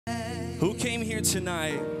Who came here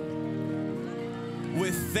tonight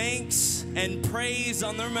with thanks and praise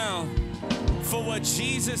on their mouth for what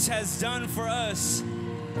Jesus has done for us?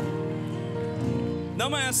 Now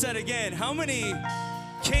I'm gonna ask that again. How many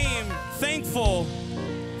came thankful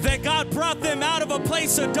that God brought them out of a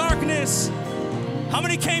place of darkness? How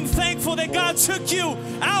many came thankful that God took you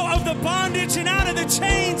out of the bondage and out of the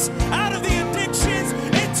chains, out of the addictions,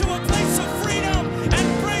 into a place of freedom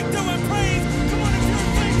and breakthrough and praise? Come on, if you're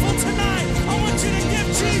thankful tonight, I want you to give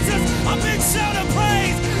Jesus a big shout of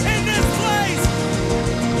praise in this place.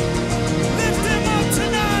 Lift him up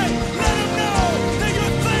tonight. Let him know that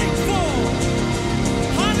you're thankful.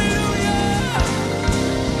 Hallelujah.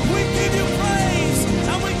 We give you praise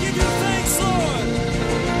and we give you thanks, Lord.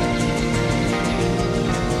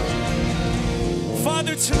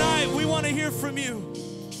 Father, tonight we want to hear from you.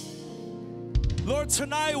 Lord,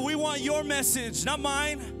 tonight we want your message, not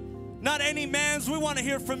mine, not any man's. We want to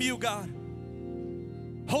hear from you, God.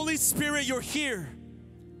 Holy Spirit, you're here.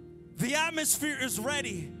 The atmosphere is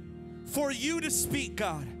ready for you to speak,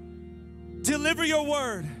 God. Deliver your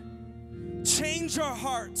word. Change our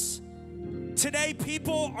hearts. Today,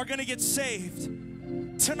 people are going to get saved.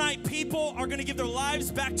 Tonight, people are going to give their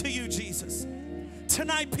lives back to you, Jesus.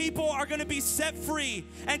 Tonight, people are going to be set free.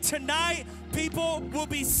 And tonight, people will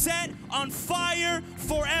be set on fire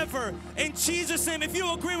forever. In Jesus' name, if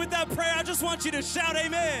you agree with that prayer, I just want you to shout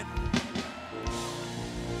amen.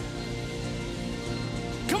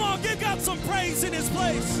 Come on, give God some praise in this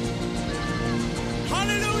place.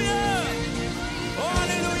 Hallelujah. Oh,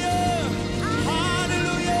 hallelujah.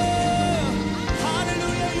 Hallelujah.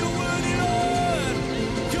 Hallelujah. You're worthy, Lord.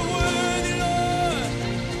 You're worthy, Lord.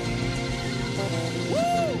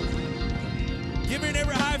 Woo. Give your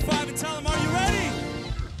neighbor a high five and tell him, are you ready?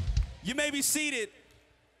 You may be seated.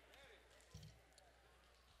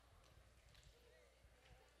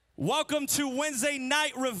 Welcome to Wednesday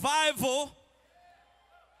night revival.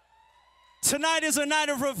 Tonight is a night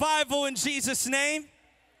of revival in Jesus' name.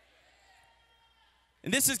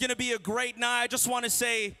 And this is going to be a great night. I just want to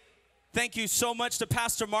say thank you so much to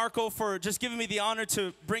Pastor Marco for just giving me the honor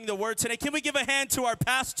to bring the word today. Can we give a hand to our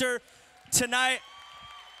pastor tonight?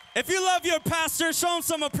 If you love your pastor, show him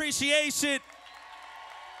some appreciation.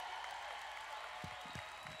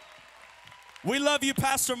 We love you,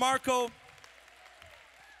 Pastor Marco.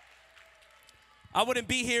 I wouldn't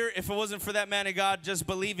be here if it wasn't for that man of God just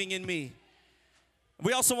believing in me.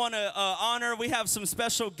 We also want to honor, we have some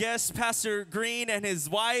special guests, Pastor Green and his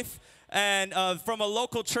wife, and from a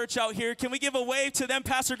local church out here. Can we give a wave to them?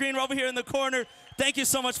 Pastor Green, we're over here in the corner. Thank you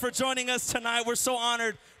so much for joining us tonight. We're so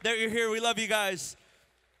honored that you're here. We love you guys.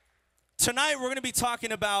 Tonight, we're going to be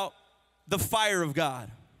talking about the fire of God.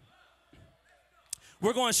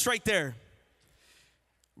 We're going straight there.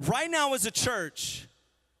 Right now as a church,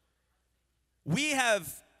 we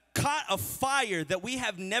have caught a fire that we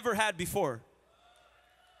have never had before.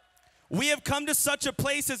 We have come to such a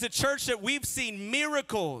place as a church that we've seen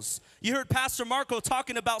miracles. You heard Pastor Marco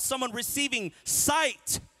talking about someone receiving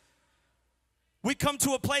sight. We come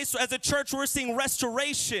to a place as a church we're seeing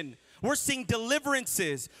restoration. We're seeing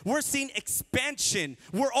deliverances. We're seeing expansion.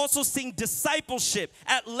 We're also seeing discipleship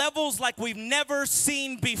at levels like we've never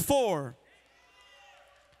seen before.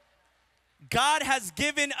 God has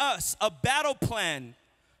given us a battle plan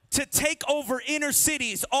to take over inner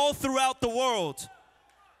cities all throughout the world.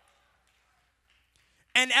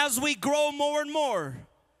 And as we grow more and more,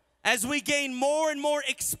 as we gain more and more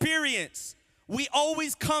experience, we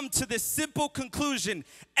always come to this simple conclusion.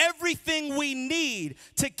 Everything we need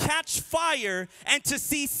to catch fire and to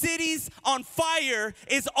see cities on fire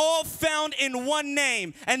is all found in one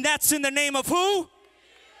name. And that's in the name of who?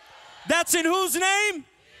 That's in whose name?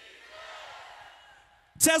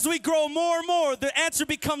 So as we grow more and more, the answer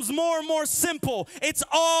becomes more and more simple. It's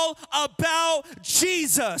all about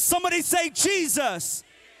Jesus. Somebody say Jesus.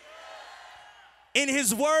 In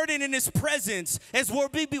his word and in his presence is where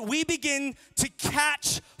we begin to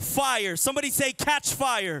catch fire. Somebody say catch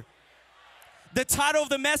fire. The title of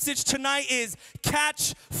the message tonight is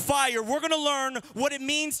Catch Fire. We're going to learn what it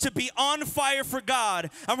means to be on fire for God.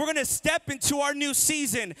 And we're going to step into our new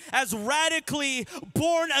season as radically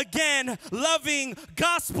born again, loving,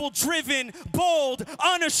 gospel-driven, bold,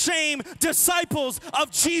 unashamed disciples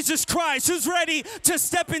of Jesus Christ. Who's ready to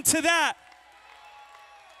step into that?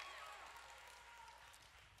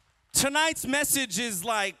 Tonight's message is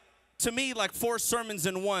to me, like 4 sermons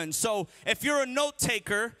in one. So if you're a note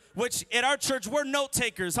taker, which at our church, we're note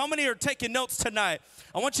takers. How many are taking notes tonight?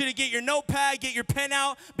 I want you to get your notepad, get your pen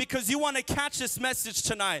out, because you want to catch this message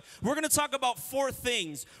tonight. We're going to talk about 4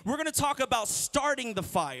 things. We're going to talk about starting the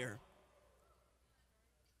fire.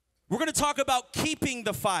 We're going to talk about keeping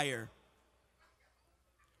the fire.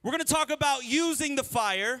 We're going to talk about using the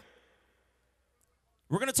fire.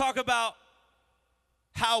 We're going to talk about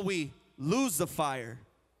how we lose the fire.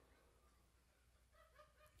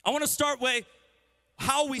 I want to start with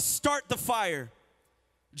how we start the fire.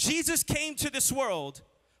 Jesus came to this world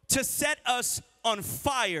to set us on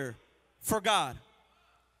fire for God.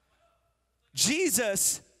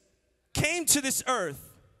 Jesus came to this earth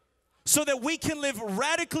so that we can live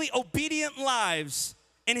radically obedient lives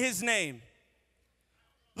in his name.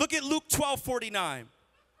 Look at Luke 12:49. It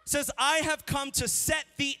says, I have come to set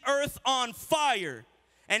the earth on fire,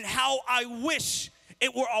 and how I wish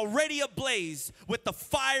it were already ablaze with the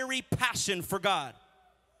fiery passion for God.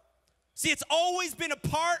 See, it's always been a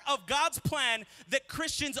part of God's plan that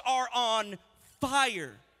Christians are on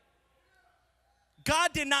fire.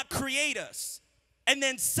 God did not create us and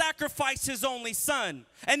then sacrifice his only son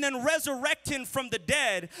and then resurrect him from the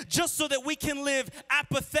dead just so that we can live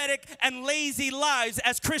apathetic and lazy lives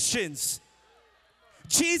as Christians.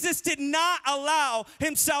 Jesus did not allow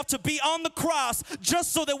himself to be on the cross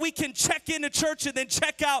just so that we can check into church and then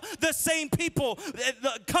check out the same people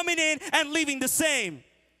coming in and leaving the same.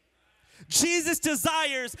 Jesus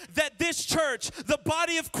desires that this church, the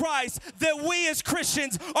body of Christ, that we as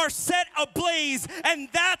Christians are set ablaze, and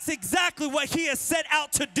that's exactly what he has set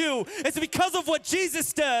out to do. It's because of what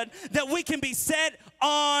Jesus did that we can be set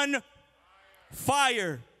on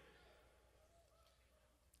fire.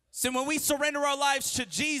 So when we surrender our lives to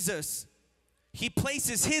Jesus, he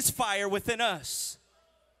places his fire within us.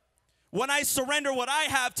 When I surrender what I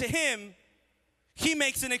have to him, he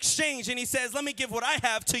makes an exchange and he says, let me give what I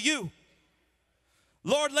have to you.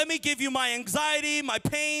 Lord, let me give you my anxiety, my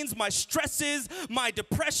pains, my stresses, my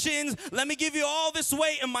depressions. Let me give you all this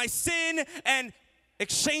weight and my sin and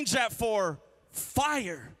exchange that for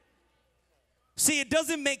fire. See, it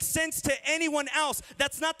doesn't make sense to anyone else.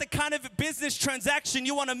 That's not the kind of business transaction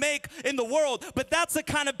you want to make in the world, but that's the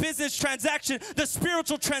kind of business transaction, the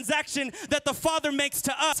spiritual transaction that the Father makes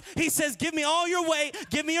to us. He says, give me all your weight,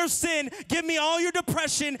 give me your sin, give me all your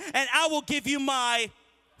depression, and I will give you my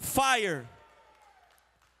fire.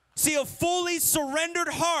 See, a fully surrendered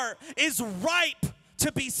heart is ripe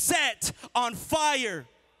to be set on fire.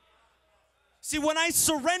 See, when I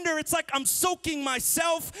surrender, it's like I'm soaking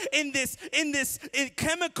myself in this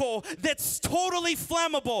chemical that's totally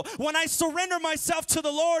flammable. When I surrender myself to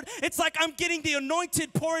the Lord, it's like I'm getting the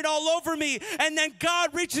anointed poured all over me. And then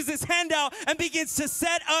God reaches his hand out and begins to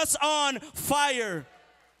set us on fire.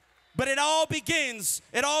 But it all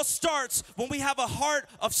starts when we have a heart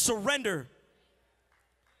of surrender.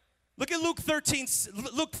 Look at Luke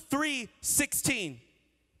 3:16.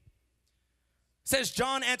 Says,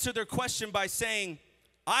 John answered their question by saying,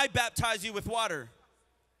 I baptize you with water,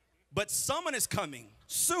 but someone is coming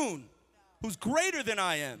soon who's greater than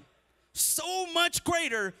I am. So much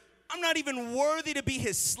greater, I'm not even worthy to be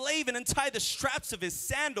his slave and untie the straps of his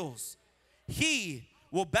sandals. He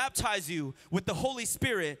will baptize you with the Holy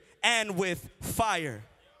Spirit and with fire.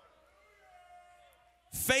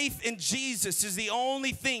 Faith in Jesus is the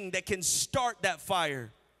only thing that can start that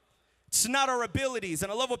fire. It's not our abilities.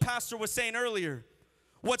 And I love what Pastor was saying earlier.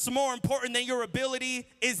 What's more important than your ability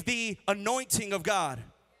is the anointing of God.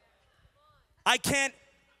 I can't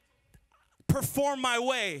perform my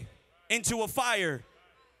way into a fire.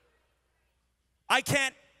 I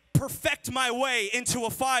can't perfect my way into a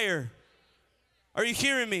fire. Are you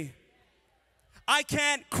hearing me? I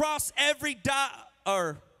can't cross every dot,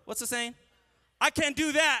 or what's the saying? I can't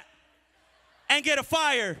do that and get a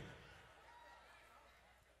fire.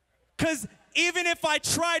 Because even if I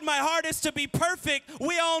tried my hardest to be perfect,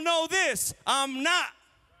 we all know this, I'm not.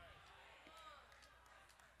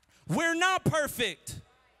 We're not perfect.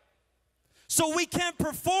 So we can't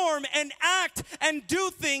perform and act and do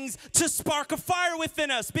things to spark a fire within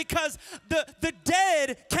us, because the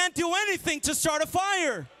dead can't do anything to start a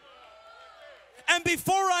fire. And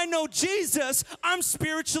before I know Jesus, I'm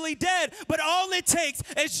spiritually dead. But all it takes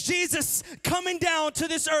is Jesus coming down to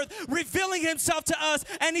this earth, revealing himself to us,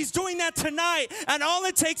 and he's doing that tonight. And all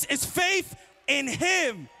it takes is faith in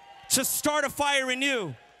him to start a fire in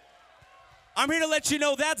you. I'm here to let you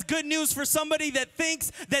know that's good news for somebody that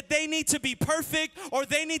thinks that they need to be perfect or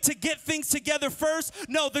they need to get things together first.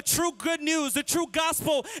 No, the true good news, the true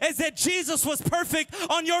gospel is that Jesus was perfect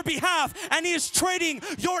on your behalf, and he is trading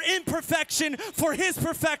your imperfection for his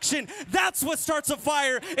perfection. That's what starts a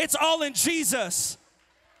fire. It's all in Jesus.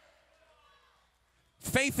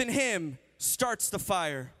 Faith in him starts the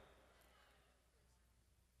fire.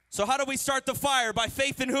 So how do we start the fire? By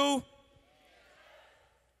faith in who?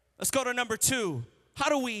 Let's go to number 2.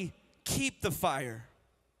 How do we keep the fire?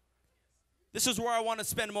 This is where I want to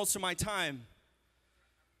spend most of my time.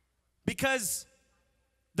 Because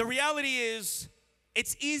the reality is,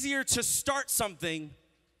 it's easier to start something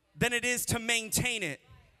than it is to maintain it.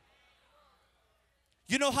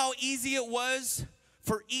 You know how easy it was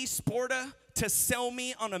for eSporta to sell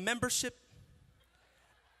me on a membership?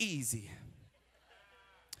 Easy.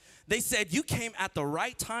 They said, you came at the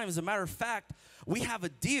right time. As a matter of fact, we have a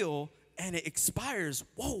deal and it expires,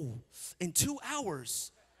 in 2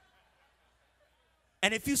 hours.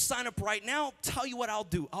 And if you sign up right now, tell you what I'll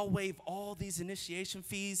do. I'll waive all these initiation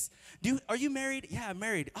fees. Are you married? Yeah, I'm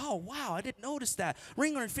married. Oh, wow, I didn't notice that.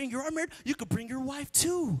 Ring on your finger, you are married? You could bring your wife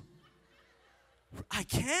too. I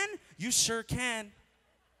can? You sure can.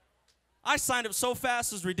 I signed up so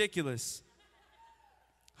fast, it was ridiculous.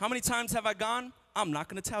 How many times have I gone? I'm not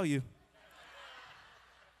going to tell you.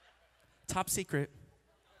 Top secret.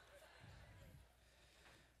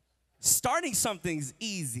 Starting something's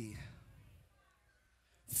easy.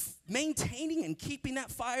 Maintaining and keeping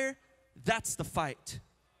that fire, that's the fight.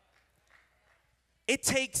 It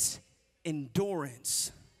takes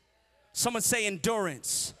endurance. Someone say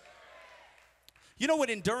endurance. You know what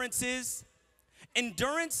endurance is?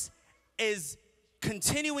 Endurance is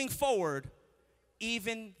continuing forward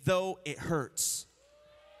even though it hurts.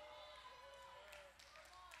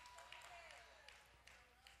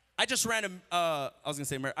 I just ran a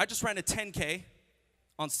 10K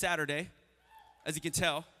on Saturday, as you can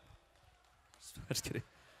tell. I'm just kidding.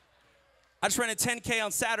 I just ran a 10K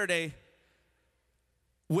on Saturday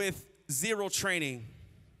with 0 training.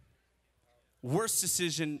 Worst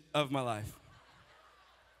decision of my life.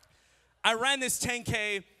 I ran this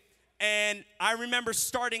 10K, and I remember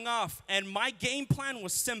starting off, and my game plan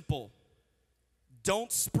was simple.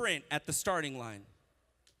 Don't sprint at the starting line.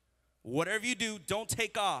 Whatever you do, don't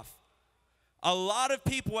take off. A lot of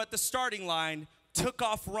people at the starting line took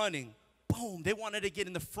off running. Boom, they wanted to get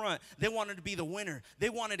in the front. They wanted to be the winner. They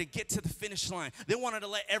wanted to get to the finish line. They wanted to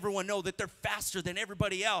let everyone know that they're faster than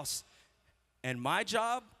everybody else. And my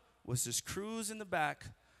job was just cruise in the back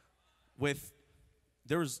with,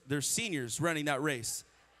 there's seniors running that race.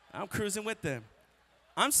 I'm cruising with them.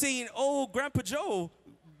 I'm seeing old Grandpa Joe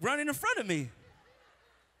running in front of me.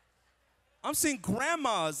 I'm seeing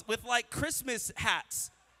grandmas with like Christmas hats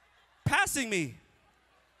passing me.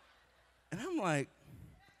 And I'm like,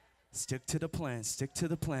 stick to the plan, stick to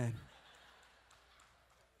the plan.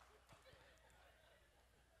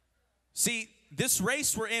 See, this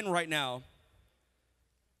race we're in right now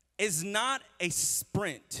is not a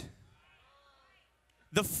sprint.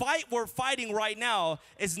 The fight we're fighting right now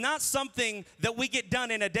is not something that we get done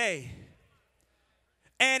in a day.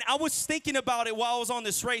 And I was thinking about it while I was on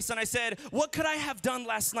this race, and I said, what could I have done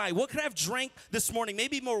last night? What could I have drank this morning?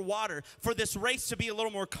 Maybe more water for this race to be a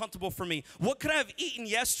little more comfortable for me. What could I have eaten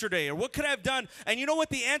yesterday, or what could I have done? And you know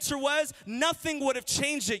what the answer was? Nothing would have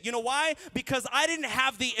changed it. You know why? Because I didn't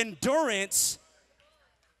have the endurance.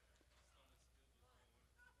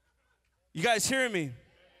 You guys hearing me?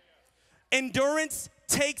 Endurance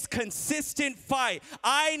takes consistent fight.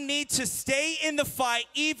 I need to stay in the fight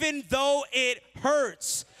even though it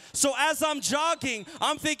hurts. So as I'm jogging,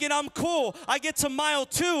 I'm thinking I'm cool. I get to mile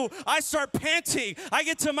 2, I start panting. I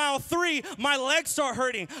get to mile 3, my legs start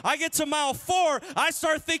hurting. I get to mile 4, I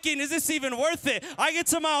start thinking, is this even worth it? I get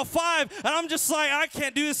to mile 5, and I'm just like, I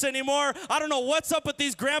can't do this anymore. I don't know what's up with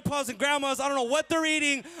these grandpas and grandmas. I don't know what they're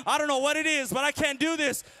eating. I don't know what it is, but I can't do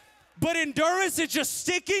this. But endurance is just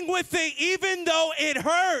sticking with it even though it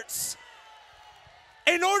hurts.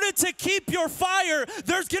 In order to keep your fire,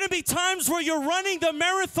 there's going to be times where you're running the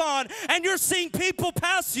marathon and you're seeing people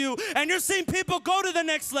pass you, and you're seeing people go to the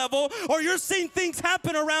next level, or you're seeing things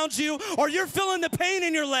happen around you, or you're feeling the pain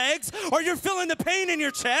in your legs, or you're feeling the pain in your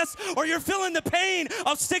chest, or you're feeling the pain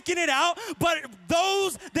of sticking it out. But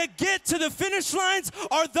those that get to the finish lines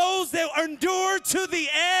are those that endure to the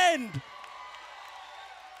end.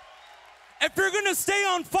 If you're going to stay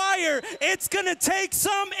on fire, it's going to take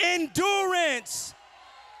some endurance.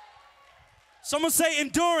 Someone say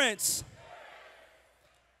endurance.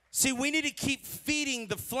 See, we need to keep feeding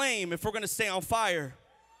the flame if we're going to stay on fire.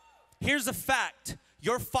 Here's a fact.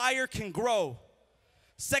 Your fire can grow.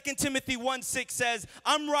 2 Timothy 1:6 says,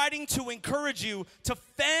 I'm writing to encourage you to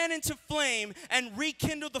fan into flame and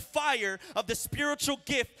rekindle the fire of the spiritual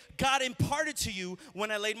gift God imparted to you when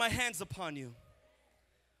I laid my hands upon you.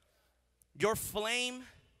 Your flame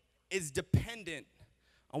is dependent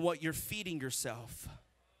on what you're feeding yourself.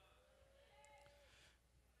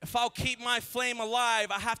 If I'll keep my flame alive,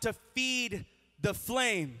 I have to feed the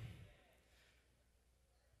flame.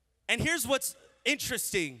 And here's what's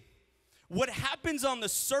interesting. What happens on the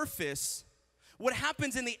surface what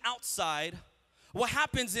happens in the outside, what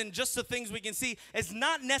happens in just the things we can see, is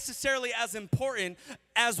not necessarily as important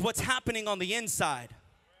as what's happening on the inside.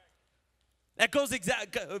 That goes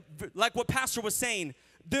like what Pastor was saying.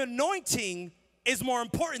 The anointing is more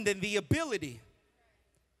important than the ability.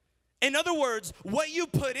 In other words, what you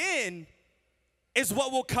put in is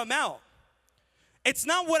what will come out. It's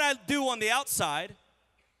not what I do on the outside.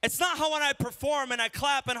 It's not how when I perform and I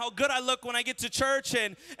clap and how good I look when I get to church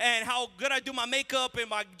and how good I do my makeup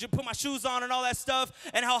and put my shoes on and all that stuff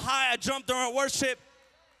and how high I jump during worship.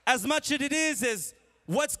 As much as it is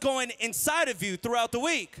what's going inside of you throughout the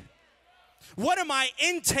week. What am I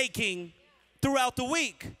intaking throughout the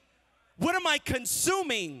week? What am I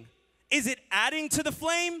consuming? Is it adding to the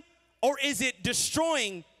flame or is it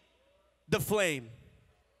destroying the flame?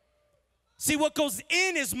 See, what goes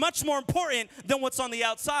in is much more important than what's on the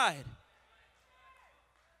outside.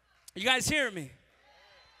 You guys hearing me?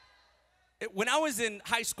 When I was in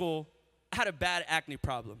high school, I had a bad acne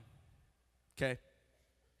problem, okay?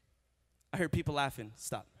 I heard people laughing.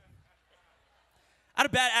 Stop. I had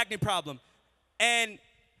a bad acne problem. And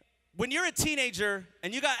when you're a teenager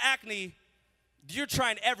and you got acne, you're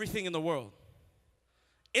trying everything in the world.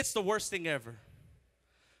 It's the worst thing ever.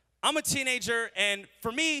 I'm a teenager, and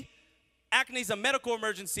for me, acne is a medical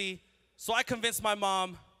emergency, so I convinced my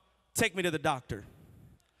mom, take me to the doctor.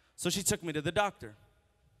 So she took me to the doctor.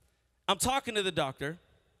 I'm talking to the doctor,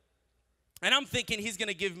 and I'm thinking he's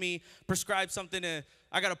going to prescribe something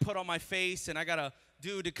I got to put on my face and I got to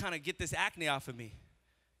do to kind of get this acne off of me.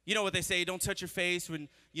 You know what they say, don't touch your face when,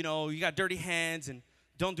 you got dirty hands and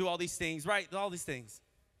don't do all these things, right? All these things.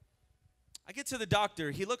 I get to the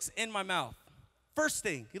doctor. He looks in my mouth. First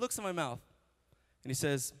thing, he looks in my mouth, and he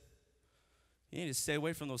says, you need to stay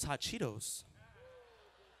away from those hot Cheetos.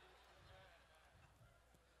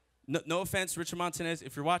 No offense, Richard Montanez,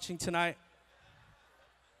 if you're watching tonight.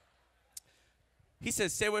 He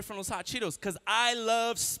says, stay away from those hot Cheetos, because I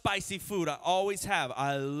love spicy food. I always have.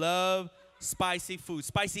 I love spicy food,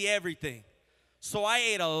 spicy everything. So I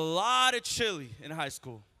ate a lot of chili in high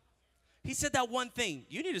school. He said that one thing,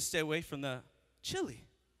 you need to stay away from the chili.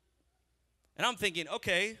 And I'm thinking,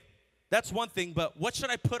 okay, that's one thing, but what should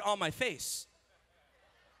I put on my face?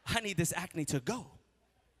 I need this acne to go.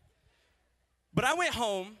 But I went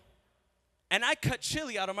home and I cut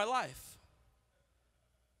chili out of my life.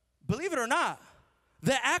 Believe it or not,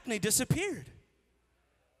 the acne disappeared.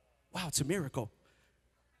 Wow, it's a miracle.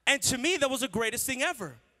 And to me, that was the greatest thing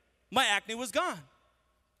ever. My acne was gone.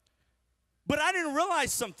 But I didn't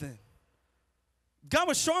realize something. God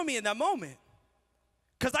was showing me in that moment.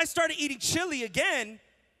 Because I started eating chili again,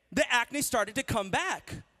 the acne started to come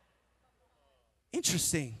back.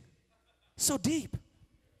 Interesting. So deep.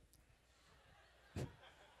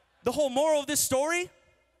 The whole moral of this story,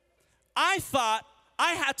 I thought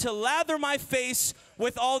I had to lather my face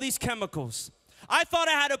with all these chemicals. I thought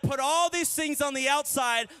I had to put all these things on the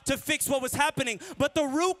outside to fix what was happening. But the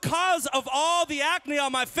root cause of all the acne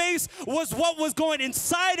on my face was what was going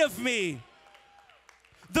inside of me.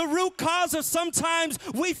 The root cause of sometimes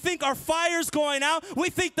we think our fire's going out. We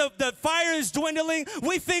think the fire is dwindling.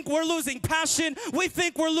 We think we're losing passion. We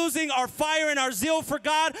think we're losing our fire and our zeal for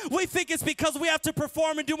God. We think it's because we have to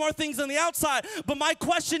perform and do more things on the outside. But my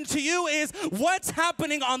question to you is, what's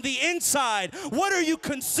happening on the inside? What are you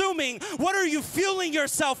consuming? What are you fueling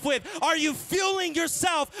yourself with? Are you fueling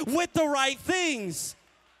yourself with the right things?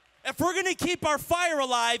 If we're going to keep our fire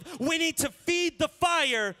alive, we need to feed the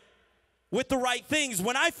fire with the right things.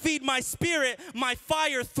 When I feed my spirit, my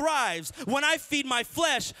fire thrives. When I feed my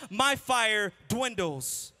flesh, my fire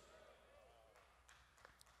dwindles.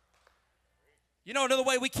 You know, another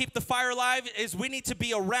way we keep the fire alive is we need to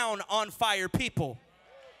be around on fire people.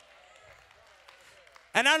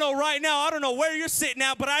 And I know right now, I don't know where you're sitting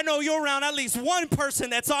at, but I know you're around at least one person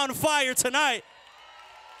that's on fire tonight.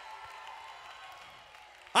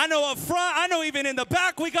 I know up front, I know even in the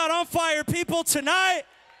back, we got on fire people tonight.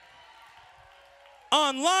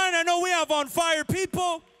 Online, I know we have on fire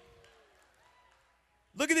people.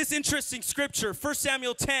 Look at this interesting scripture, 1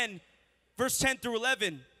 Samuel 10, verse 10 through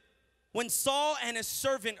 11. When Saul and his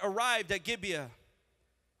servant arrived at Gibeah,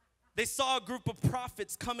 they saw a group of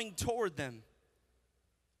prophets coming toward them.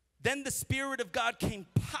 Then the Spirit of God came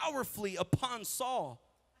powerfully upon Saul,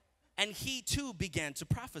 and he too began to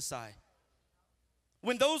prophesy.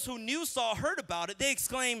 When those who knew Saul heard about it, they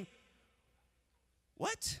exclaimed,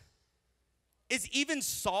 "What? Is even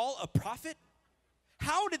Saul a prophet?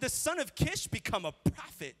 How did the son of Kish become a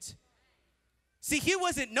prophet?" See, he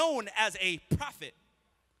wasn't known as a prophet.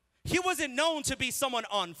 He wasn't known to be someone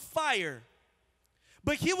on fire.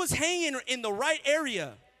 But he was hanging in the right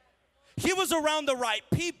area. He was around the right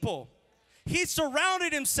people. He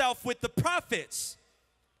surrounded himself with the prophets.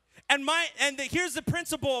 And here's the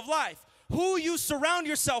principle of life. Who you surround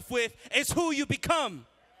yourself with is who you become.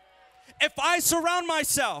 If I surround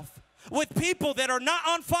myself with people that are not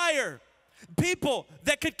on fire, people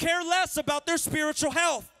that could care less about their spiritual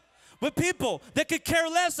health, with people that could care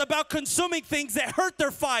less about consuming things that hurt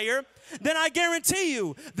their fire, then I guarantee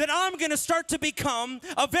you that I'm going to start to become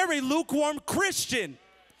a very lukewarm Christian.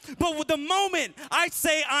 But with the moment I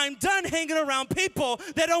say I'm done hanging around people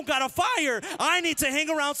that don't got a fire, I need to hang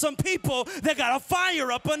around some people that got a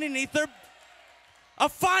fire up underneath a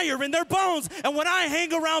fire in their bones. And when I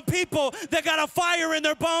hang around people that got a fire in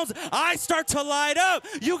their bones, I start to light up.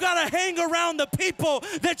 You got to hang around the people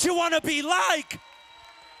that you want to be like.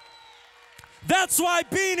 That's why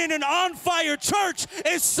being in an on-fire church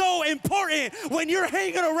is so important. When you're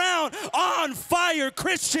hanging around on-fire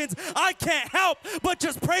Christians, I can't help but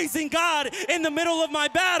just praising God in the middle of my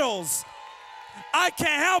battles. I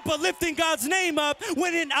can't help but lifting God's name up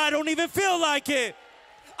when I don't even feel like it.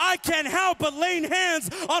 I can't help but laying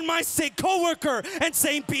hands on my sick coworker and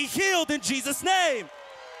saying, be healed in Jesus' name.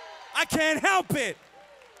 I can't help it.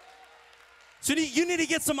 So you need to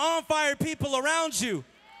get some on-fire people around you.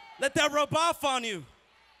 Let that rub off on you.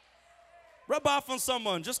 Rub off on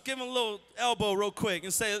someone. Just give them a little elbow real quick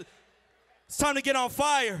and say, it's time to get on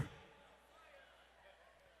fire.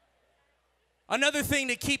 Another thing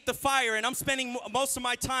to keep the fire, and I'm spending most of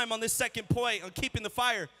my time on this second point, on keeping the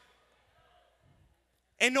fire.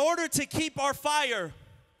 In order to keep our fire,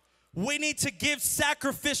 we need to give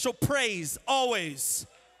sacrificial praise always.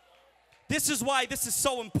 This is why this is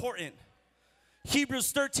so important.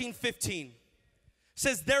 Hebrews 13:15.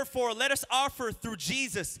 Says, therefore, let us offer through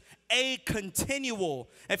Jesus a continual.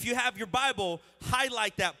 If you have your Bible,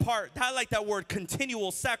 highlight that part. Highlight that word,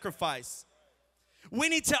 continual sacrifice. We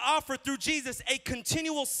need to offer through Jesus a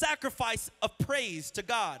continual sacrifice of praise to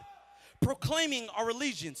God, proclaiming our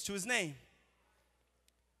allegiance to his name.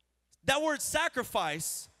 That word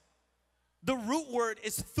sacrifice, the root word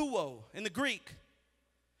is thuo in the Greek,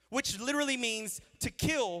 which literally means to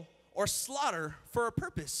kill or slaughter for a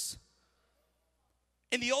purpose.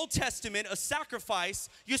 In the Old Testament, a sacrifice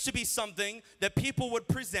used to be something that people would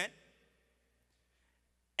present,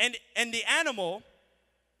 and the animal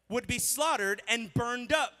would be slaughtered and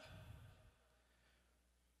burned up.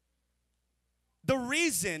 The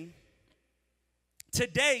reason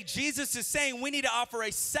today Jesus is saying we need to offer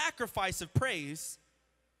a sacrifice of praise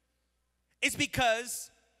is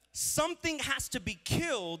because something has to be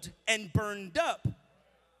killed and burned up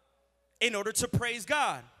in order to praise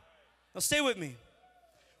God. Now stay with me.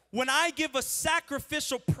 When I give a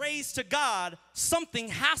sacrificial praise to God, something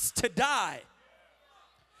has to die.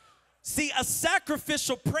 See, a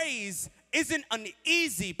sacrificial praise isn't an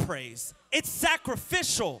easy praise. It's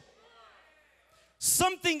sacrificial.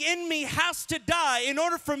 Something in me has to die in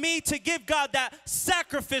order for me to give God that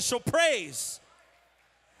sacrificial praise.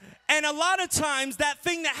 And a lot of times, that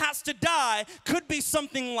thing that has to die could be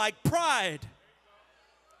something like pride.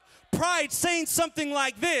 Pride saying something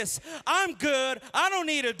like this: I'm good, I don't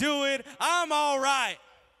need to do it, I'm all right.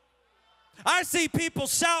 I see people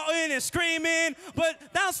shouting and screaming, but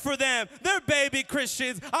that's for them. They're baby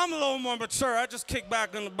Christians. I'm a little more mature. I just kick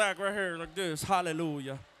back in the back right here like this.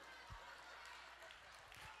 Hallelujah.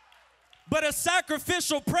 But a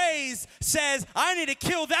sacrificial praise says, I need to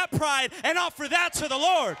kill that pride and offer that to the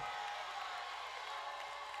Lord.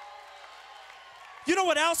 You know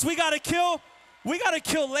what else we got to kill? We got to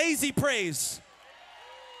kill lazy praise.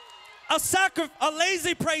 A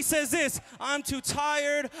lazy praise says this: I'm too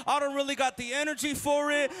tired. I don't really got the energy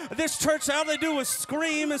for it. This church, all they do is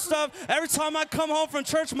scream and stuff. Every time I come home from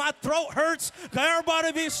church, my throat hurts.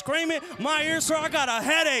 Everybody be screaming. My ears hurt. I got a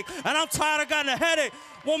headache, and I'm tired. I got a headache.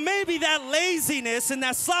 Well, maybe that laziness and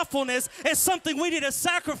that slothfulness is something we need to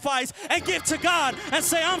sacrifice and give to God and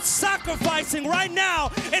say, I'm sacrificing right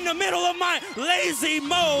now in the middle of my lazy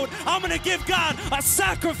mode. I'm going to give God a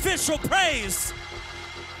sacrificial praise.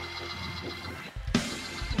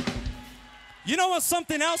 You know what's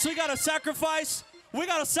something else we got to sacrifice? We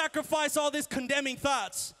got to sacrifice all these condemning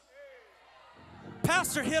thoughts.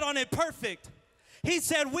 Pastor hit on it perfect. He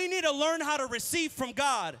said we need to learn how to receive from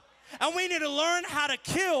God. And we need to learn how to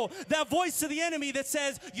kill that voice of the enemy that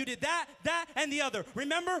says, you did that, that, and the other.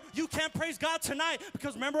 Remember, you can't praise God tonight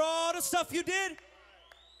because remember all the stuff you did?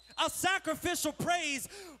 A sacrificial praise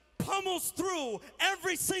pummels through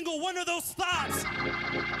every single one of those thoughts.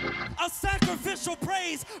 A sacrificial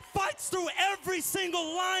praise fights through every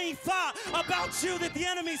single lying thought about you that the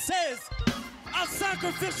enemy says. A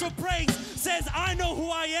sacrificial praise says, I know who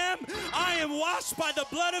I am. I am washed by the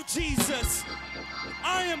blood of Jesus.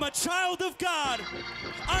 I am a child of God.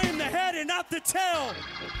 I am the head and not the tail.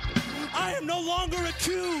 I am no longer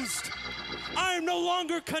accused. I am no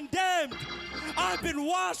longer condemned. I've been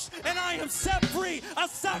washed and I am set free. A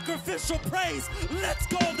sacrificial praise lets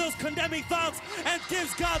go of those condemning thoughts and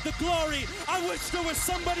gives God the glory. I wish there was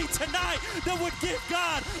somebody tonight that would give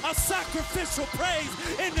God a sacrificial praise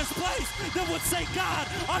in this place, that would say, God,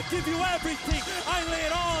 I give you everything. I lay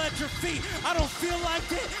it all at your feet. I don't feel like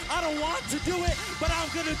it. I don't want to do it, but I'm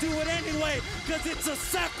going to do it anyway because it's a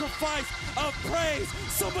sacrifice of praise.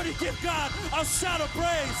 Somebody give God a shout of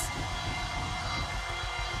praise.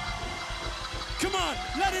 Come on,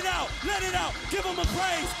 let it out, let it out. Give him a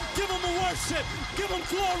praise, give him a worship, give him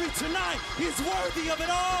glory tonight. He's worthy of it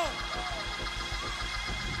all.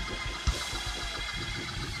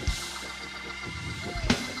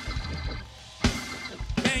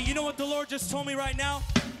 Man, you know what the Lord just told me right now?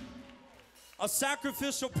 A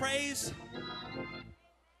sacrificial praise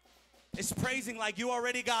is praising like you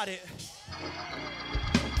already got it.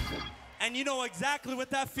 And you know exactly what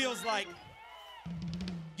that feels like.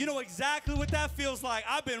 You know exactly what that feels like.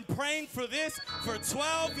 I've been praying for this for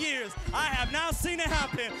 12 years. I have not seen it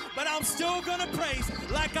happen, but I'm still gonna praise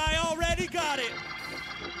like I already got it.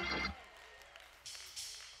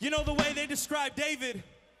 You know the way they describe David?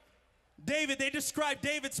 They described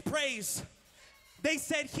David's praise. They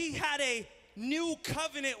said he had a new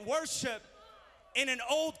covenant worship in an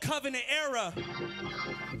old covenant era.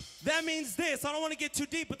 That means this. I don't want to get too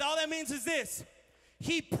deep, but all that means is this.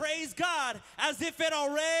 He praised God as if it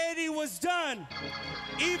already was done,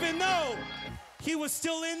 even though he was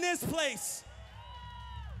still in this place.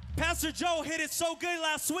 Pastor Joe hit it so good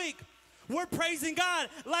last week. We're praising God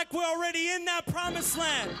like we're already in that promised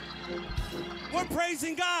land. We're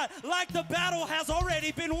praising God like the battle has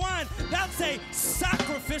already been won. That's a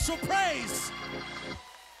sacrificial praise.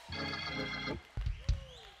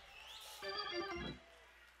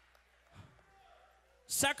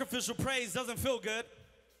 Sacrificial praise doesn't feel good.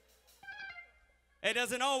 It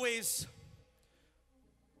doesn't always,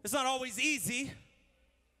 it's not always easy,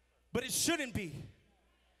 but it shouldn't be.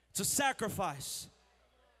 It's a sacrifice.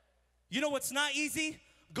 You know what's not easy?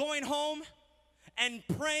 Going home and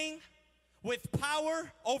praying with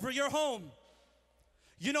power over your home.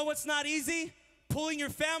 You know what's not easy? Pulling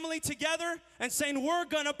your family together and saying, we're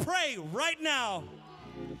gonna pray right now.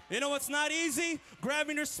 You know what's not easy?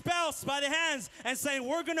 Grabbing your spouse by the hands and saying,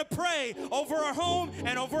 we're gonna pray over our home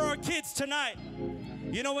and over our kids tonight.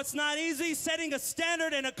 You know what's not easy? Setting a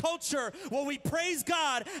standard and a culture where we praise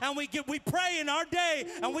God and we pray in our day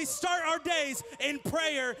and we start our days in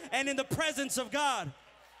prayer and in the presence of God.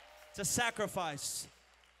 It's a sacrifice.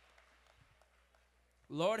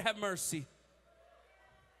 Lord have mercy.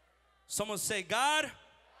 Someone say, God,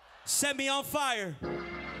 set me on fire.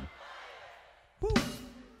 Woo.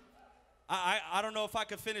 I don't know if I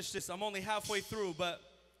can finish this. I'm only halfway through, but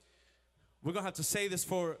we're going to have to say this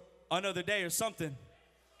for another day or something.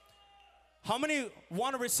 How many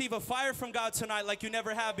want to receive a fire from God tonight like you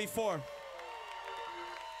never have before?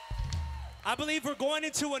 I believe we're going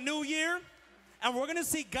into a new year, and we're going to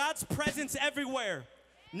see God's presence everywhere.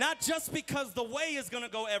 Not just because the way is going to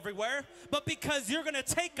go everywhere, but because you're going to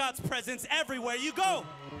take God's presence everywhere you go.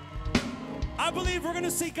 I believe we're going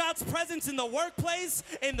to see God's presence in the workplace,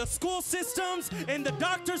 in the school systems, in the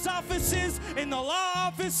doctor's offices, in the law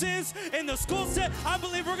offices, in the school set. I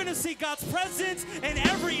believe we're going to see God's presence in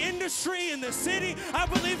every industry in the city. I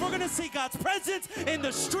believe we're going to see God's presence in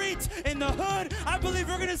the streets, in the hood. I believe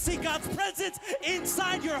we're going to see God's presence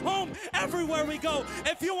inside your home, everywhere we go.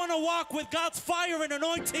 If you want to walk with God's fire and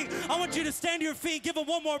anointing, I want you to stand to your feet. Give him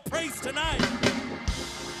one more praise tonight.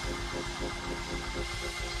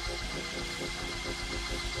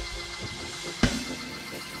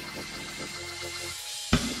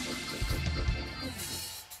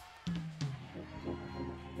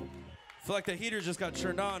 I feel like the heater just got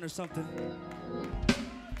turned on or something.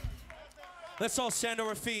 Let's all stand to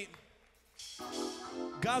our feet.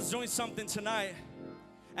 God's doing something tonight,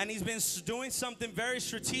 and he's been doing something very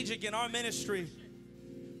strategic in our ministry,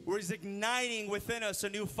 where he's igniting within us a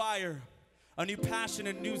new fire, a new passion,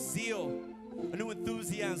 a new zeal, a new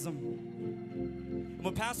enthusiasm. And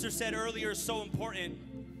what Pastor said earlier is so important.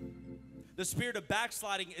 The spirit of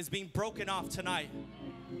backsliding is being broken off tonight.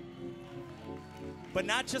 But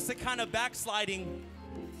not just the kind of backsliding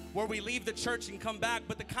where we leave the church and come back,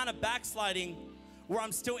 but the kind of backsliding where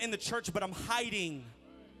I'm still in the church, but I'm hiding.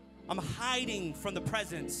 I'm hiding from the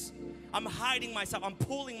presence. I'm hiding myself. I'm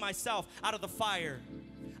pulling myself out of the fire.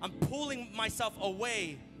 I'm pulling myself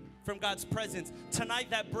away from God's presence. Tonight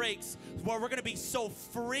that breaks, where we're going to be so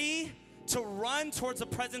free to run towards the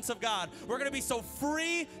presence of God. We're going to be so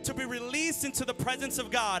free to be released into the presence of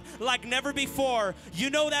God like never before.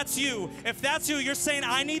 You know that's you. If that's you, you're saying,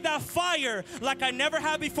 I need that fire like I never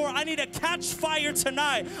had before. I need to catch fire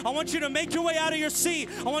tonight. I want you to make your way out of your seat.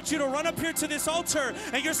 I want you to run up here to this altar,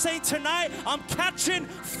 and you're saying, tonight I'm catching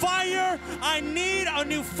fire. I need a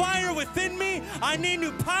new fire within me. I need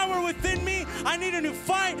new power within me. I need a new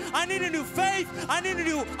fight. I need a new faith. I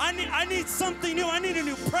need something new. I need a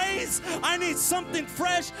new praise. I need something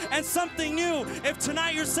fresh and something new. If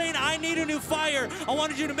tonight you're saying, I need a new fire, I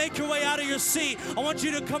wanted you to make your way out of your seat. I want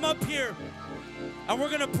you to come up here, and we're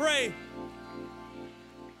going to pray.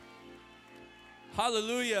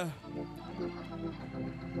 Hallelujah.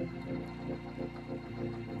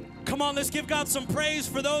 Come on, let's give God some praise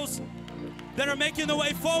for those that are making the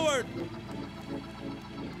way forward.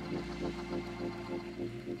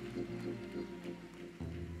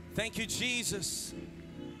 Thank you, Jesus.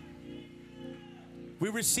 We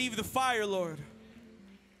receive the fire, Lord.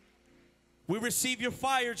 We receive your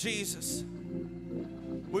fire, Jesus.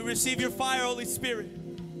 We receive your fire, Holy Spirit.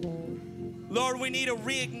 Lord, we need a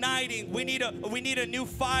reigniting. We need a new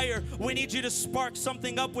fire. We need you to spark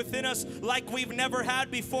something up within us like we've never had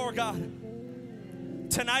before, God.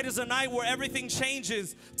 Tonight is a night where everything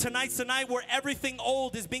changes. Tonight's a night where everything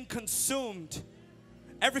old is being consumed.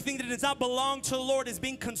 Everything that does not belong to the Lord is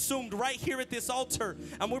being consumed right here at this altar.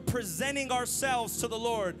 And we're presenting ourselves to the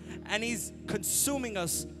Lord, and He's consuming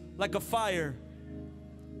us like a fire.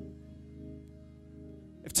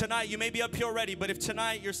 If tonight, you may be up here already, but if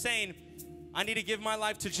tonight you're saying, I need to give my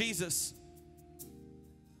life to Jesus.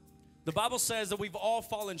 The Bible says that we've all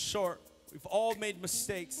fallen short. We've all made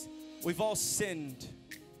mistakes. We've all sinned.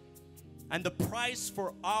 And the price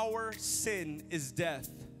for our sin is death.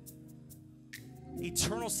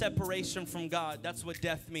 Eternal separation from God. That's what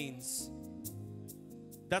death means.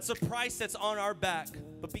 That's a price that's on our back.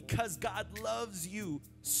 But because God loves you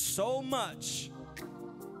so much,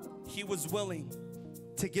 He was willing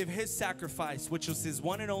to give His sacrifice, which was His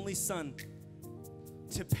one and only Son,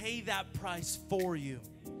 to pay that price for you,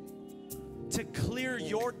 to clear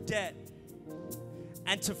your debt,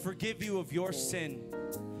 and to forgive you of your sin,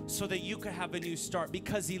 so that you could have a new start,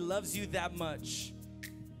 because He loves you that much.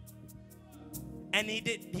 And He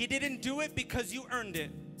didn't do it because you earned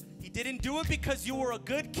it. He didn't do it because you were a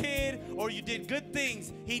good kid or you did good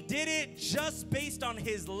things. He did it just based on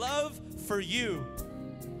His love for you.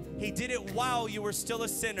 He did it while you were still a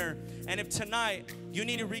sinner. And if tonight you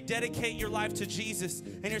need to rededicate your life to Jesus,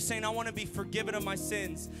 and you're saying, I want to be forgiven of my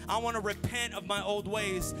sins, I want to repent of my old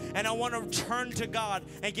ways, and I want to turn to God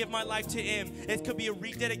and give my life to Him. It could be a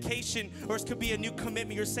rededication, or it could be a new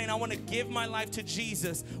commitment. You're saying, I want to give my life to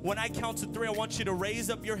Jesus. When I count to 3, I want you to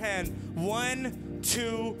raise up your hand. 1,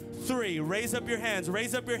 2, 3. Raise up your hands.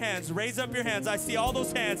 Raise up your hands. Raise up your hands. I see all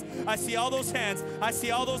those hands. I see all those hands. I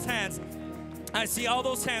see all those hands. I see all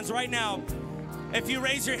those hands right now. If you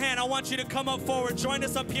raise your hand, I want you to come up forward. Join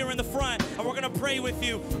us up here in the front, and we're going to pray with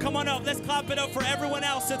you. Come on up. Let's clap it up for everyone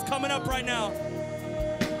else that's coming up right now.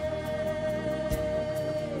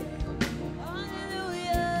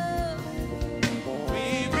 Hallelujah.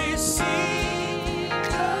 We receive.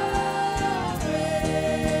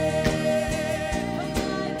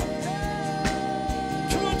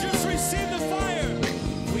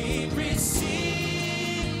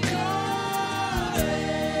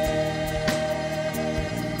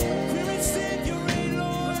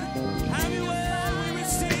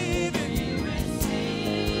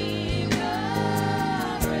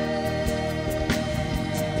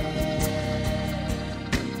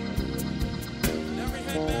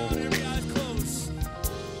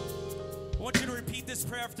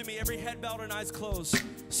 After me, every head bowed and eyes closed.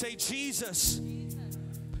 Say, Jesus.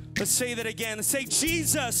 Let's say that again. Let's say,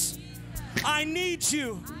 Jesus, I need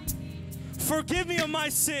you. Forgive me of my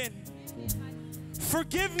sin.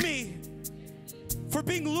 Forgive me for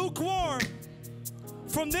being lukewarm.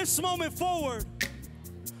 From this moment forward,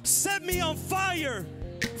 set me on fire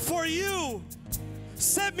for you.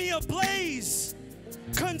 Set me ablaze.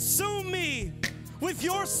 Consume me with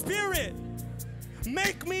your spirit.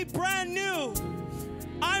 Make me brand new.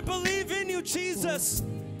 I believe in you, Jesus.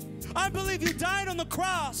 I believe you died on the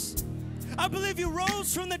cross. I believe you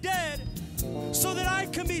rose from the dead so that I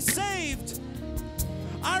can be saved.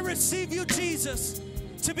 I receive you, Jesus,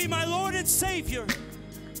 to be my Lord and Savior.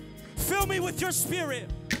 Fill me with your spirit.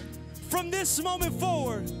 From this moment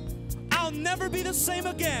forward, I'll never be the same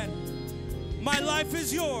again. My life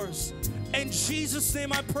is yours. In Jesus'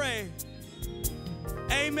 name I pray.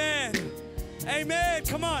 Amen. Amen.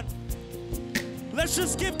 Come on. Let's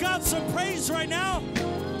just give God some praise right now.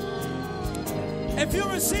 If you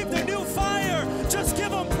received a new fire, just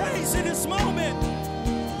give Him praise in this moment.